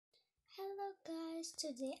Hello guys,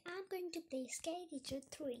 today I'm going to play Scary Teacher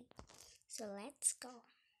 3. So let's go.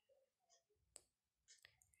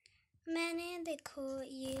 मैंने देखो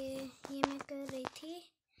ये मैं कर रही थी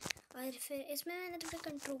और फिर इसमें मैंने थोड़े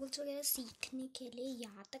कंट्रोल्स वगैरह सीखने के लिए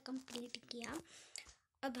यहाँ तक कंप्लीट किया.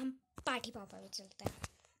 अब हम पार्टी पापा पे चलते हैं.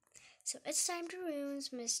 So it's time to ruin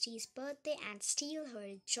Misty's birthday and steal her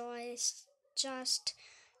joy. Just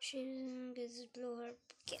she blow her.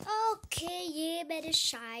 Okay ये मैंने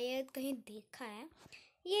शायद कहीं देखा है.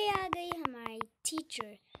 ये आ गई हमारी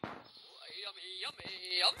टीचर.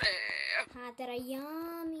 हाँ तेरा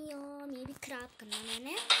यम ये भी खराब करना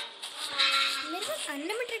मैंने. मेरे पास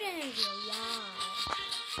अनलिमिटेड एनर्जी है यार.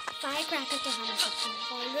 फायर क्रैकर तो हम सकते हैं.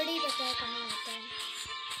 ऑलरेडी पता है कहाँ होता है.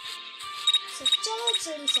 तो चलो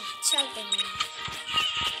जल्दी से चलते हैं.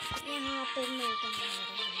 यहाँ पे मिलते हैं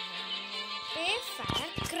पे फायर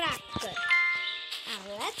क्रैकर.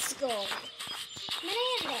 Let's go. मैंने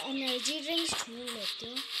ये एनर्जी ड्रिंक्स ढूंढ लेती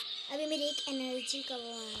हूँ. अभी मेरी एक एनर्जी का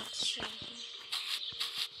वो एक्स्ट्रा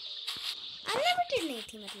अनलिमिटेड नहीं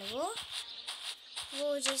थी. मतलब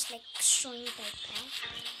वो जस्ट लाइक शोइंग टाइप था.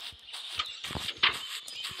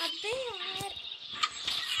 अबे यार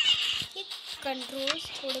ये कंट्रोल्स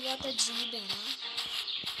थोड़े बहुत अजीब है ना.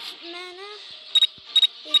 मैं ना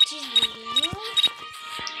एक चीज़ भूल रही हूँ.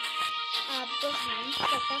 अब हम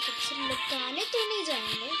फटाफट से लगाने तो नहीं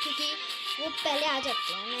जाएंगे क्योंकि वो पहले आ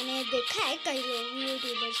जाते हैं. मैंने देखा है कई लोग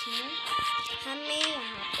यूट्यूबर्स में. हमें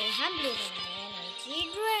यहाँ पे हम ले लेंगे energy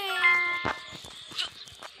drink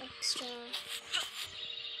extra.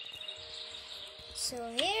 So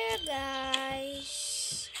here guys.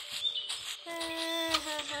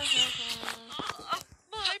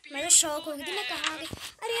 मैं तो शौक हो गई थी. मैं कहाँ गई.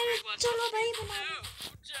 अरे यार चलो भाई बना है.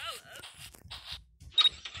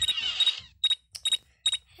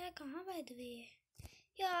 कहाँ बाय द वे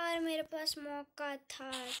यार मेरे पास मौका था.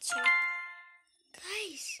 अच्छा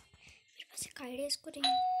गाइस मेरे पास एक आइडिया. इसको रिंग.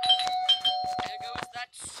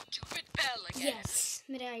 यस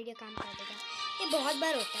मेरा आइडिया काम कर देगा. ये बहुत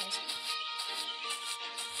बार होता है इसमें.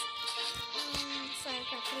 फायर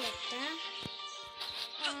क्रैकर लगता है.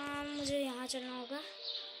 मुझे यहाँ चलना होगा.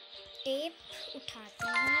 टेप उठाते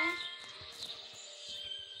हैं.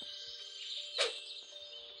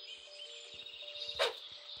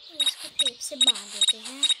 इसको टेप से बांध देते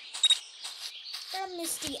हैं. तब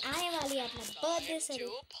मिस्टी आने वाली है अपना बर्थडे से.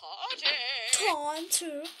 Time to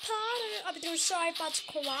party. अभी तो 5:30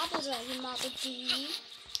 ख्वाब हो जाएगी माँ को जी.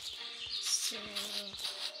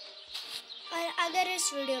 और अगर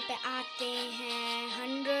इस वीडियो पे आते हैं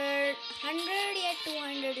 100 या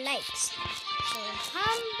 200 लाइक्स तो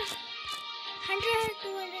हम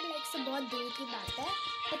 100-200 लाइक्स से बहुत दूर की बात है.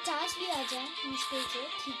 50 भी आ जाए मुश्किल से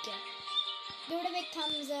ठीक है. वीडियो में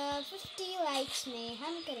थम्स अप. 50 लाइक्स में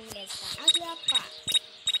हम करेंगे इसका अगला पार्ट.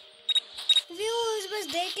 व्यूज बस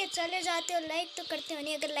देख के चले जाते हो. लाइक तो करते हो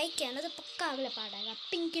नहीं. अगर लाइक किया ना तो पक्का अगला पार्ट आएगा.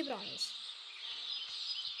 Pinky promise.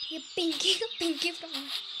 ये पिंकी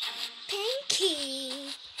प्रॉमिस. पिंकी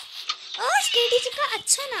और स्केटी जी का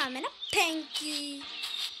अच्छा नाम है ना. Pinky.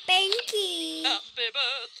 Happy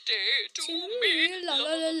birthday to me. La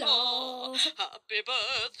la la la. Happy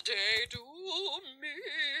birthday to me.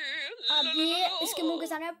 अब ये इसके मुंह के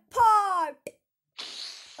सामने फट.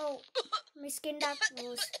 ओह मेरी स्किन डार्क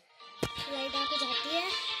लाइट डार्क हो जाती है.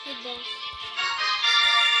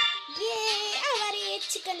 ये हमारी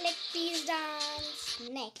chicken leg piece dance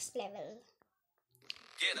next level.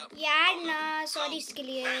 यार ना सॉरी इसके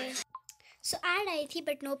लिए. सो ऐड आई थी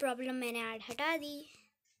बट नो प्रॉब्लम. मैंने ऐड हटा दी.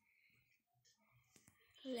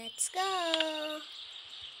 Let's go.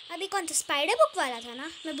 अभी कौन था. स्पाइडर बुक वाला था ना.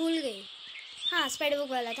 मैं भूल गई. हाँ स्पाइडर बुक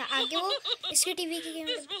वाला था. आगे वो इसके टीवी की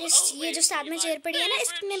ये जो साथ में चेयर पड़ी है ना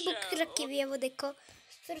इसमें बुक रखी हुई है. वो देखो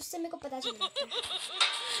फिर उससे मेरे को पता चल जाता है.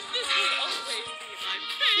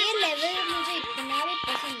 ये लेवल मुझे इतना भी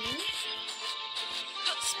पसंद नहीं.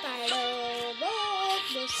 स्पाइडर बुक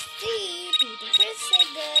तो फिर से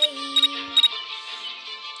गई.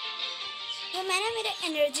 वो मैंने मेरे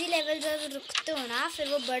एनर्जी लेवल जब रुकते हो ना फिर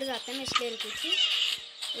वो बढ़ जाते हैं. मैं इसलिए रुकी थी.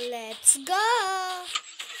 Let's go.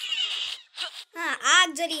 हाँ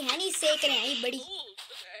आग जली है नहीं. सेक रहे हैं ये बड़ी.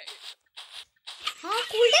 हाँ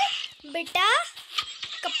कूल डे बेटा.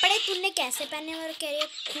 कपड़े तूने कैसे पहने और कह रही है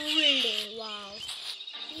कूल डे. वाह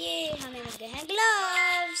ये हमें मिल गए हैं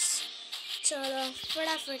ग्लव्स. चलो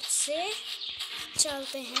फटाफट से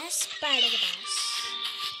चलते हैं स्पाइडर के पास.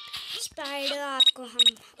 स्पाइडर आपको हम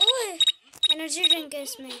ओए एनर्जी ड्रिंक है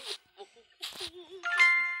इसमें.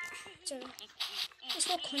 चलो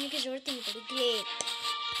इसको खोने की जरूरत नहीं पड़ी. ग्रेट.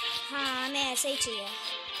 हाँ हमें ऐसा ही चाहिए.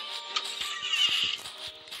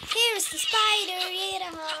 Here's the spider. ये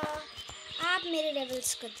रहा. आप मेरे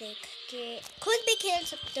लेवल्स को देख के खुद भी खेल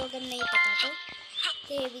सकते हो अगर नहीं पता तो।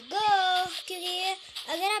 There we go। क्योंकि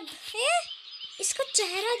अगर आप इसका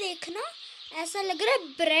चेहरा देखना, ऐसा लग रहा है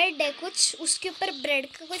ब्रेड है कुछ, उसके ऊपर ब्रेड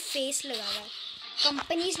का कोई फेस लगा हुआ है।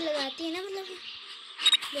 कंपनीज लगाती है ना, मतलब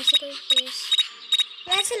जैसे कोई फेस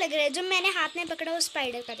वैसे लग रहा है। जो मैंने हाथ में पकड़ा वो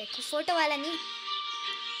स्पाइडर का, देखो फोटो वाला नहीं,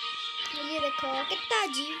 ये देखो कितना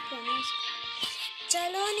अजीब बना इसका।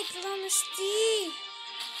 चलो निकलो मस्ती,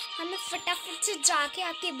 हमें फटाफट से जाके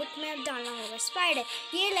आपकी बुक में अब डालना होगा स्पाइडर।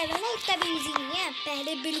 ये लेवल ना इतना भी इजी नहीं है,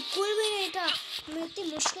 पहले बिल्कुल भी नहीं था। मैं इतनी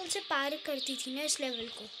मुश्किल से पार करती थी ना इस लेवल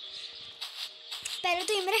को। पहले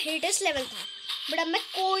तो ये मेरा हेटेस्ट लेवल था, बट अब मैं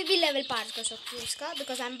कोई भी लेवल पार कर सकती हूँ इसका,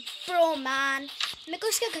 because I am pro man. मेरे को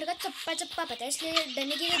इसके घर का चप्पा चप्पा पता है, इसलिए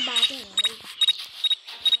डरने की कोई बात ही नहीं है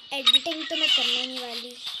भाई। एडिटिंग तो मैं करने नहीं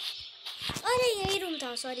वाली। अरे यही रूम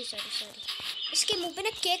था, सॉरी सॉरी सॉरी। इसके मुंह पे ना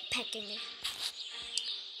केक फेंकेंगे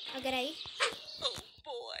अगर आई। Oh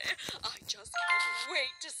boy, I just can't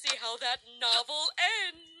wait to see how that novel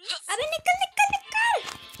ends. अबे निकल निकल निकल,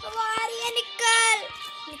 वो आ रही है, निकल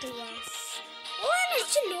निकल गया। ओह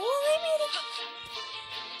एनर्जी लो हो गई मेरी।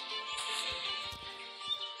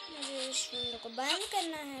 मुझे इस विंडो को बंद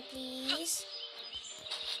करना है प्लीज।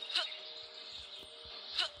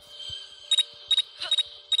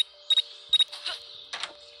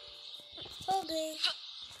 हो गए।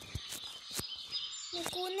 मैं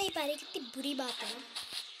कूद नहीं पा रही, कितनी बुरी बात है ना।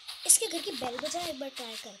 इसके घर की बेल बजा, एक बार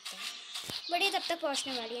ट्राई करते हैं। बड़ी तब तक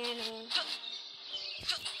पहुंचने वाली है ना।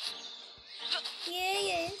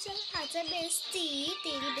 ये चल आजा बेस्टी,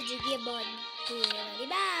 तेरी बजेगी बहुत बुरी वाली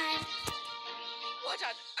बात। What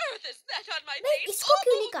on earth is that on my भाई face? इसको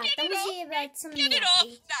क्यों नहीं Oh, काटता, get it मुझे ये off बात समझ me. नहीं Get it off आती।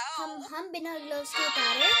 now. हम बिना ग्लव्स के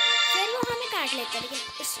उतारे फिर वो हमें काट लेता है, लेकिन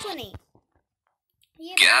इसको नहीं।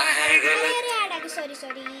 ये क्या है? अरे आड़ आ गई, सॉरी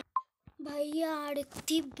सॉरी भैया। आड़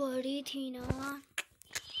इतनी बड़ी थी ना,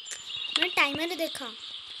 मैंने टाइमर देखा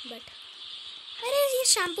बट। अरे ये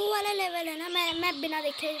शैम्पू वाला लेवल है ना, मैं बिना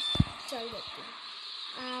देखे चल देती हूँ।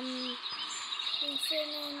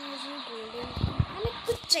 हमें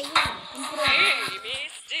कुछ चाहिए। Creamy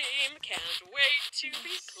steam, can't wait to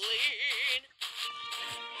be clean.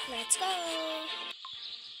 Let's go.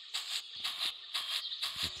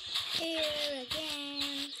 Here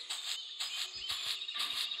again.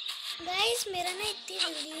 Guys, मेरा ना इतनी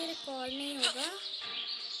जल्दी रिकॉर्ड नहीं होगा।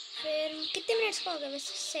 फिर कितने मिनट्स का होगा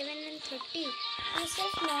वैसे? 7:30। ये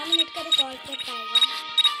सिर्फ 9 मिनट का रिकॉर्ड कर पाएगा।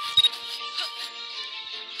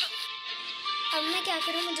 अब मैं क्या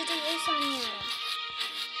करूँ, मुझे तो यही समझ नहीं आ रहा।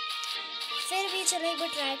 फिर भी चलो एक बार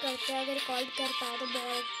ट्राई करते हैं, अगर रिकॉर्ड कर पाए तो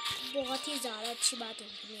बहुत ही ज़्यादा अच्छी बात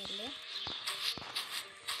होगी मेरे लिए।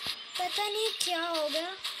 पता नहीं क्या होगा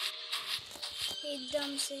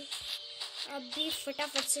एकदम से। अब भी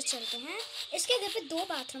फटाफट से चलते हैं। इसके घर पे 2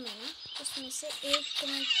 बाथरूम है ना, उसमें से एक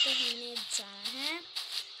में तो हमने जाना है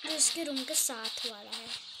जो इसके रूम के साथ वाला है।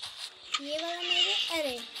 ये वाला मेरे,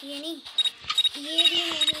 अरे ये नहीं, ये भी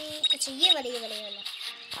नहीं, अच्छा ये वाला।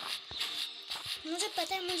 मुझे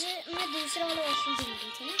पता है, मैं दूसरा वाला वॉशरूम ढूंढ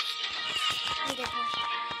रही थी ना। ये देखो,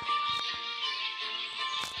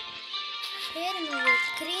 हेयर रिमूवर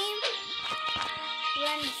क्रीम,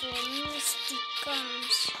 वंडरफुल मिस्टी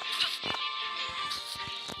कम्स।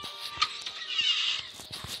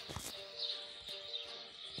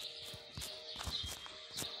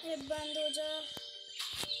 अरे बंद हो जा।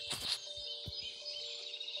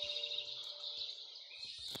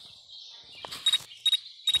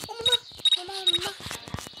 मम्मा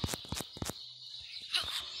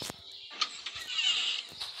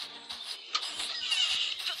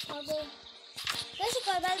वैसे एक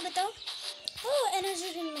और बात बताओ। ओह एनर्जी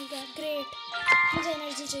ड्रिंक मिल गया, ग्रेट। मुझे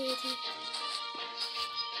एनर्जी चाहिए थी।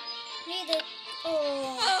 ये देख,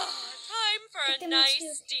 ओह Time for a nice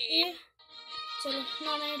steam. चलो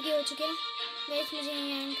 9 मिनट के हो चुके हैं गाइस, मुझे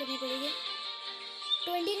यहीं एंड करनी पड़ेगी।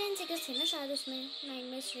 29 सेकंड्स थे ना शायद उसमें, 9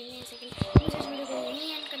 मिनट्स 29 सेकंड। मुझे इस वीडियो को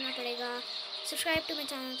यहीं एंड करना पड़ेगा। Subscribe to my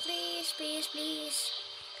channel please please please.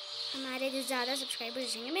 हमारे जो ज़्यादा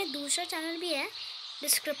सब्सक्राइबर्स होंगे, मेरा दूसरा चैनल भी है,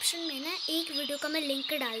 डिस्क्रिप्शन में ना एक वीडियो का मैं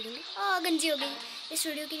लिंक डाल दूँगी। गंजी हो गई। इस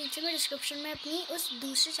वीडियो के नीचे मैं डिस्क्रिप्शन में अपनी उस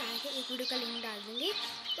दूसरे चैनल के एक वीडियो का लिंक डाल दूँगी।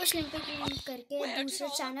 उस लिंक पर क्लिक करके दूसरा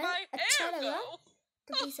चैनल अच्छा लगा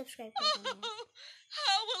तो प्लीज़ सब्सक्राइब कर देना।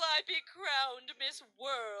 How will I be crowned Miss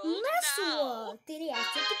World miss now? World, तेरी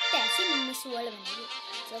ऐसे की तैसी मिस वर्ल्ड बनेगी।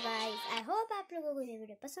 सो गाइस, आई होप आप लोगों को ये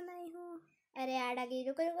वीडियो पसंद आई हो। अरे ऐड आ गई,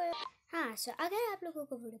 रुको रुको। हाँ, सो अगर आप लोगों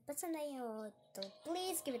को वीडियो पसंद आई हो तो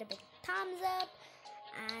please give it a big thumbs up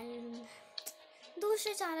and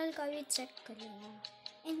दूसरे चैनल का भी चेक कर लेना।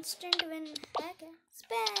 इंस्टेंट विन है क्या?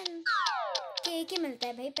 स्पेन केक ही मिलता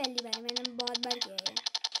है भाई, पहली बार मैंने बहुत बार किया है।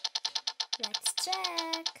 Let's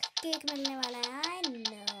check. केक मिलने वाला है। I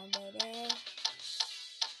know baby.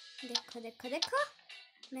 देखो देखो देखो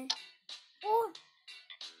मैं। ओह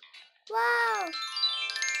वाओ,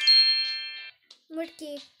 बट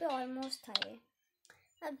केक पे ऑलमोस्ट था ये।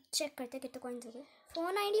 अब चेक करते कितने कॉइन्स हो गए।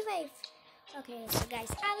 495। Okay so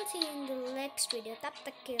guys, I will see you in the next video. तब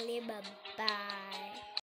तक के लिए बाय बाय।